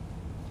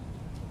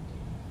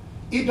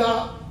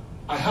 Either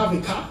I have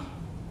a car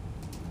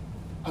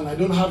and I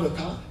don't have a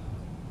car,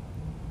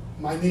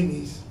 my name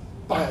is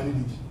by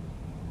religion.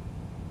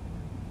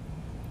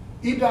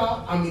 Either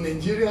I'm in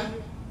Nigeria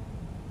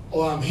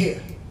or I'm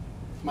here,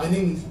 my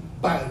name is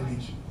by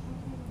religion.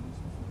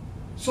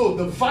 So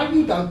the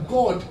value that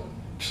God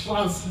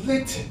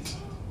translated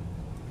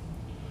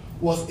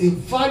was a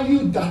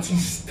value that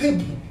is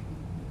stable,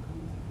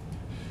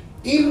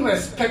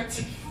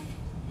 irrespective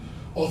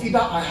of either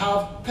I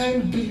have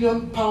 10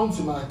 billion pounds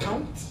in my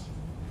account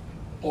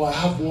or I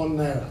have 1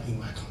 naira in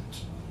my account.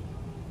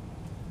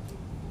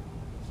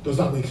 Does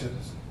that make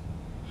sense?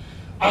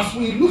 As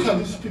we look at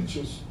these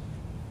pictures,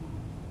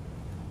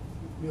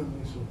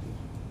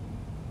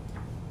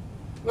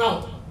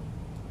 now,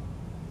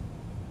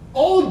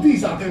 all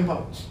these are 10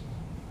 pounds.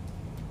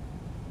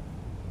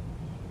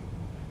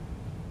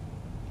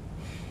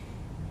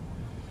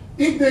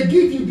 If they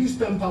give you these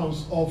 10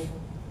 pounds of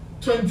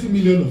 20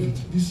 million of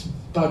it, this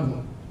bad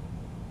one,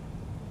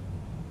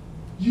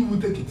 you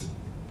will take it.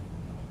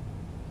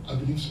 I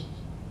believe so.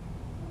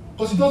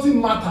 Because it doesn't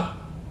matter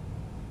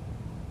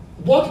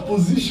what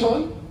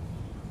position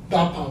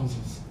that pounds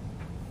is.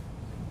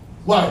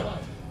 Why?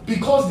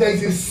 Because there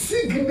is a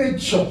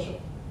signature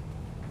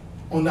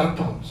on that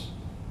pound.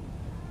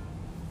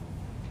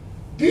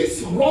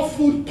 This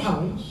ruffled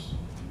pounds,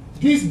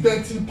 this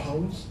dirty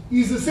pounds,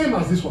 is the same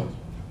as this one.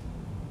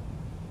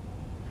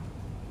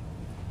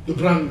 The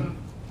brand new.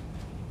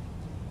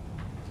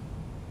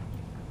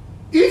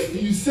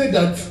 If you say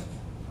that,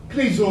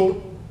 please,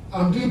 oh,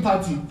 I'm doing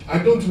party, I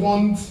don't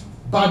want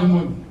bad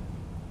money,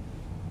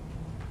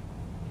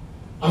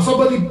 and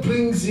somebody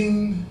brings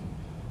in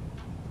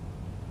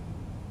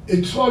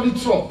a trolley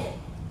truck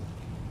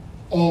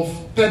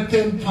of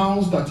 10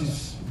 pounds that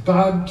is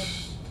bad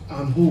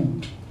and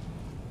old,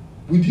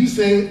 would you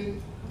say,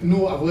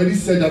 no, I've already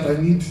said that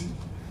I need,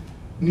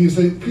 and you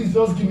say, please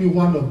just give me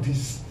one of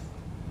these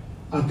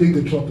and take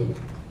the truck away?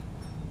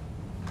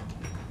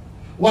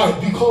 Why?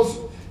 Because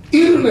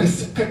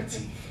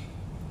irrespective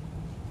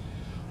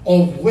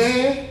of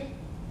where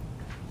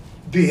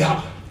they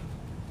are,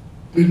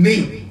 the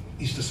name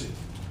is the same.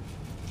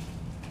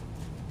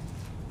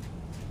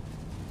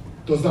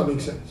 Does that make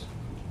sense?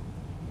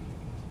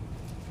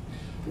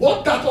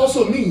 What that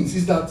also means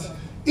is that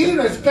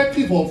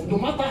irrespective of, no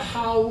matter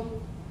how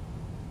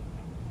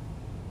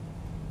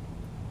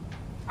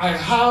I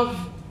have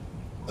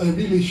a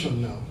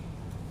relation now,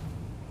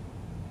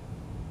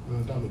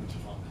 that may be too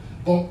far,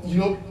 but you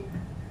know,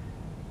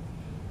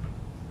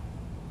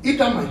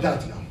 either my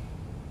dad now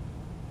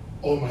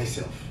or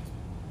myself,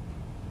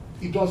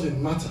 it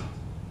doesn't matter.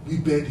 We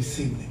bear the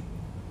same name.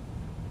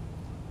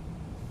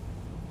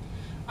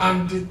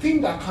 And the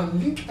thing that can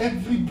link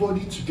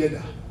everybody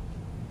together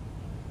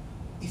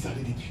is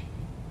Adedeji.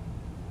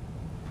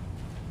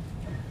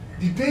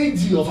 The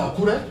deity of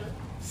Akure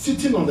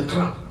sitting on the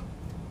crown.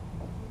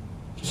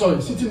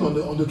 Sitting on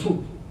the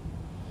throne.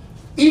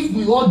 If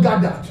we all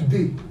gather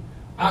today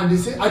and they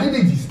say,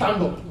 Adedeji,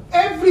 stand up,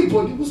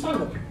 everybody will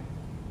stand up.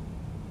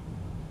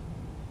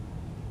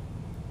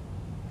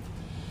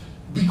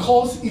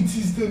 Because it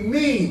is the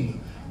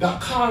name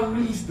that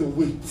carries the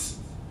weight,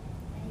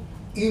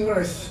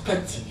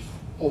 irrespective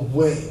of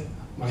where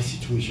my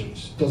situation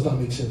is. Does that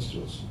make sense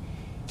to us?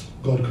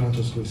 God grant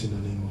us grace in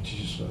the name of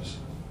Jesus Christ.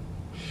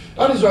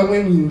 That is why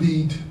when we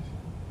read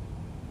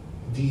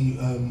the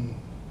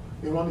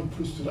Aaronic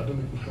priesthood, I don't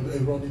know if we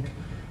have Aaronic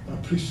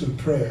priesthood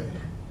prayer,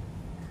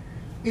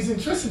 it's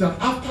interesting that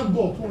after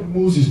God told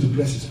Moses to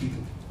bless his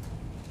people,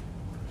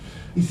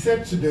 he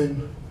said to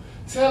them,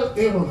 tell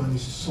Aaron and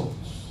his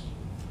sons,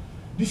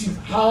 this is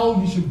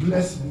how you should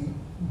bless them.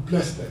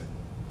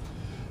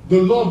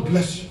 The Lord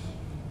bless you.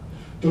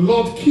 The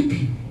Lord keep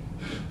you.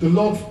 The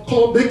Lord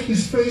make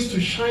his face to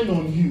shine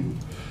on you.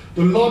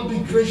 The Lord be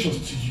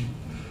gracious to you.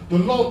 The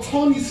Lord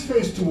turn his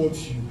face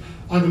towards you.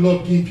 And the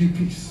Lord give you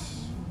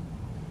peace.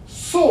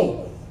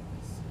 So,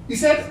 he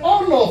said,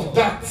 all of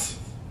that.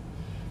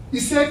 He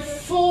said,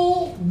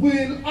 so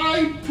will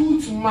I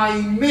put my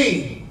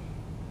name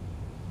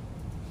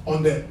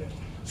on them.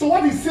 So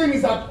what he's saying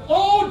is that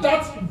all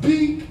that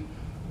big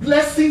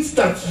blessings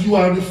that you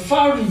are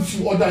referring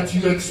to, or that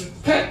you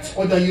expect,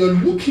 or that you're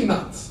looking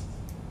at,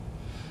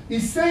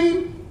 he's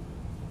saying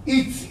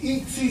it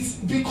is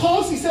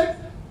because he said,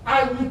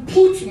 I will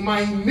put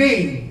my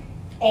name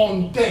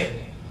on them.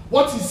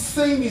 What he's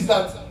saying is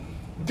that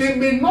they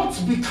may not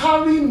be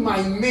carrying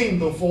my name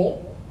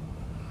before,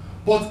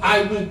 but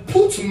I will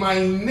put my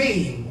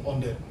name on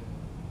them.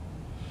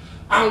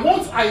 And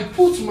once I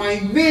put my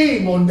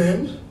name on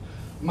them,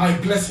 my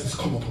blessings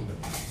come upon them.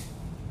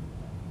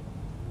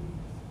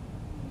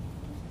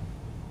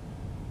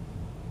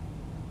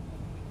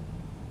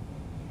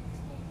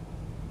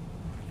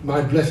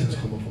 My blessings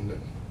come upon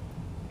them.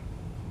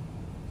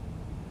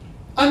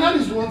 And that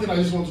is the one thing I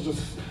just want to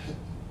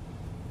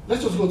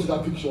let's just go to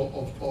that picture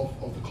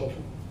of the couple.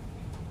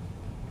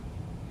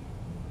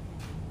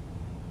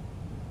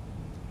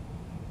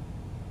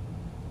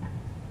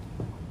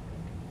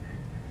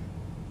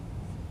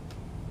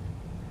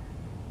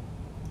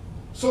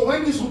 So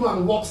when this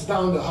woman walks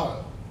down the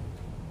aisle,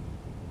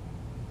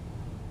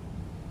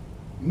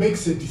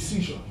 makes a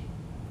decision,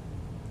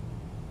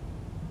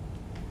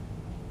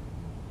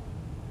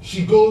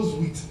 she goes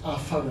with her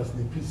father's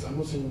name. Please, I'm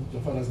not saying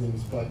your father's name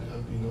is bad,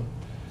 you know.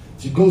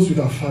 She goes with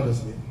her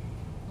father's name.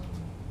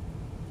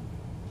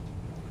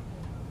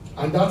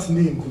 And that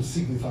name could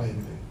signify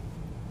anything.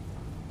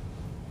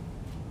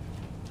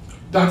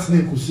 That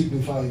name could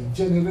signify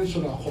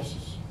generational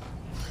curses.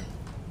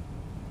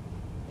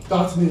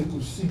 That name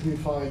could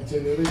signify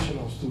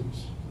generational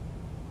stories.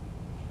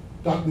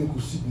 That name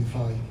could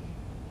signify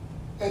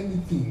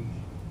anything.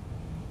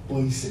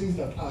 But he says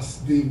that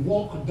as they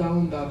walk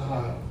down that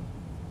aisle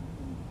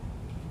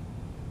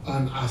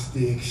and as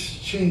they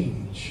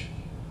exchange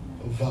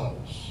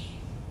vows,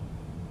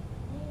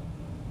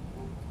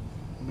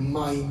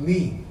 my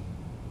name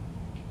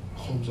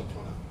comes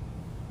upon her.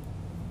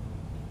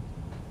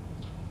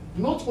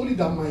 Not only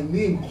that my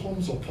name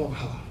comes upon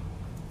her,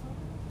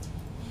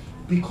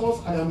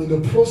 because I am in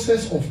the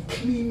process of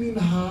cleaning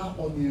her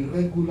on a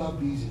regular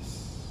basis.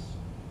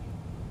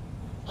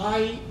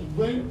 I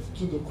went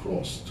to the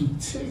cross to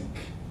take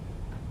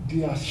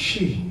their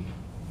shame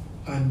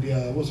and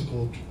their,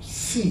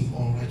 sin,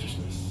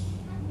 unrighteousness,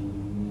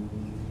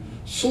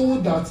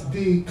 so that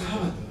they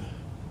can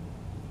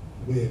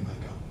wear my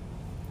gown.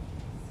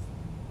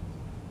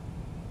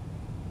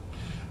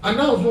 And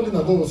that was one thing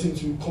that God was saying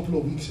to me a couple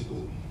of weeks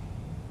ago.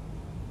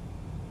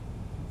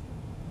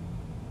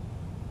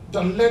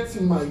 That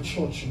let my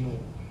church know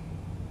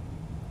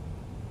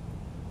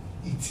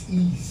it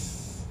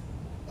is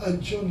a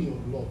journey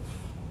of love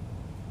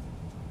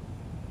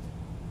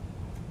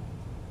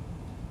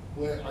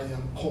where I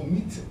am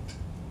committed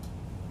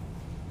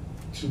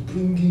to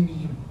bringing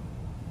you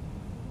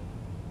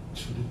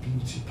to the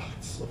beauty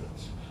parts of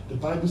it. The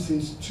Bible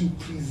says to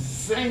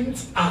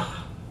present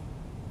her.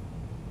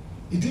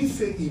 It didn't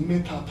say he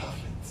made her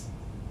perfect.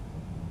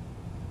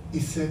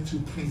 It said to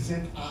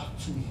present her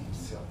to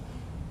himself.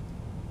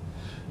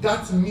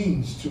 That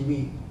means to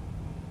me,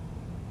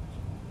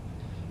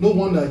 no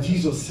wonder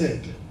Jesus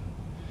said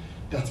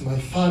that my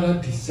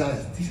Father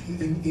desires,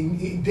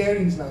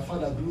 therein is my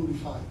Father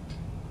glorified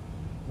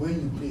when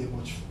you bear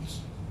much fruit.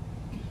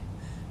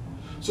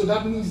 So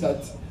that means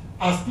that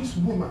as this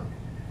woman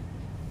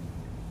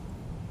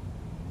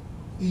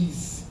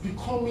is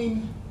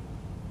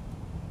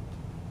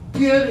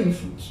bearing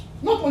fruit,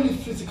 not only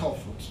physical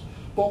fruit,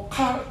 but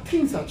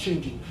things are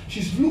changing.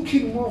 She's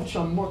looking much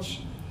and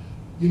much,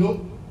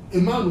 a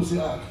man will say,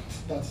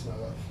 that's my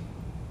wife.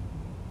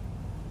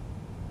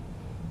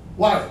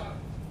 Why?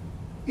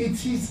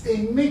 It is a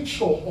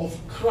nature of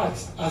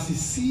Christ as he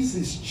sees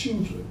his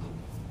children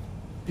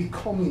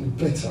becoming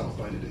better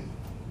by the day.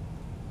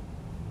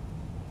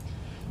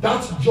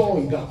 That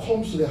joy that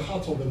comes to the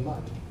heart of a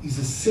man is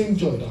the same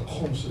joy that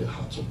comes to the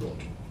heart of God.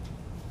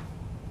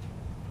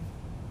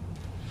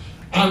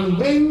 And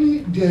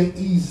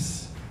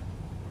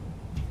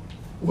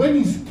when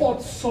he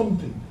spots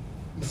something,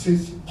 he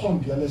says,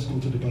 come here, let's go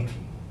to the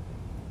bathroom.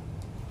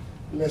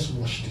 Let's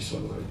wash this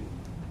already.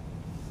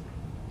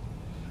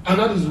 And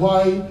that is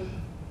why,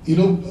 a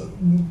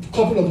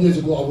couple of years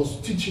ago, I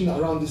was teaching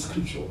around the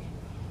scripture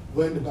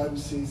when the Bible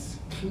says,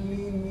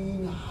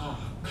 cleaning her,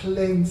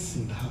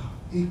 cleansing her,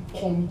 a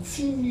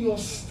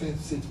continuous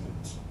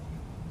statement.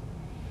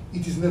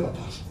 It is never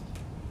past.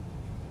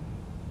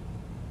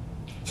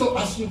 So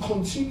as you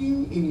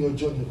continue in your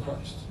journey of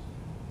Christ,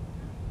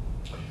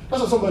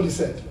 that's what somebody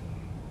said.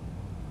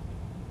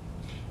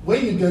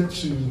 When you get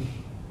to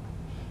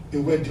a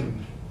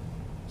wedding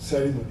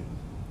ceremony,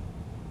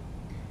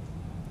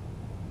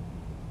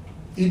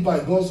 if by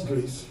God's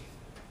grace,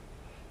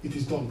 it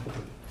is done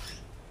properly.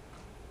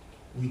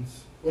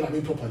 When I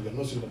mean properly, I'm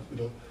not saying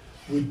that,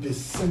 with the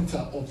center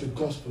of the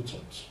gospel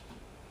taught,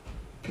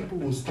 people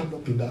will stand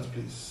up in that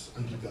place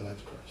and give their life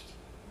to Christ.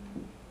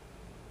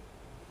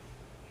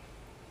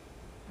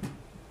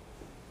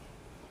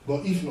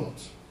 But if not,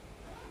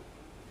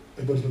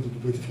 everybody's going to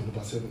be waiting for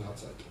number 7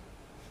 outside.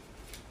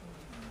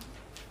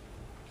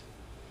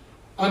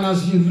 And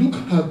as you look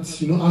at,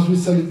 as we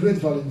celebrate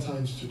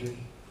Valentine's today,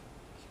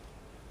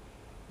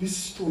 this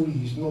story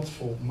is not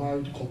for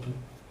married couple,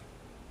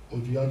 or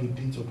if you have a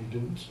date or you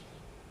don't.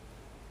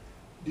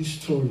 This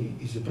story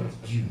is about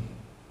you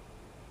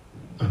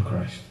and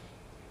Christ.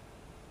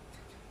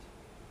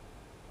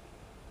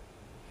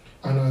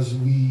 And as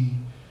we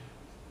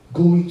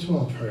go into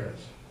our prayers,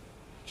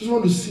 just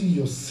want to see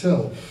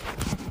yourself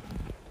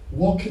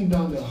walking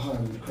down the aisle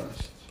with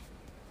Christ.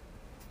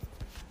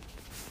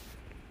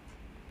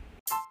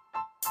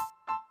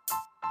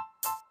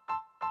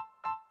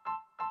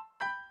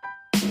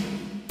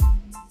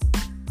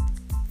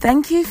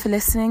 Thank you for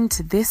listening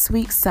to this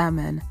week's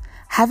sermon.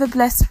 Have a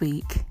blessed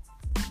week.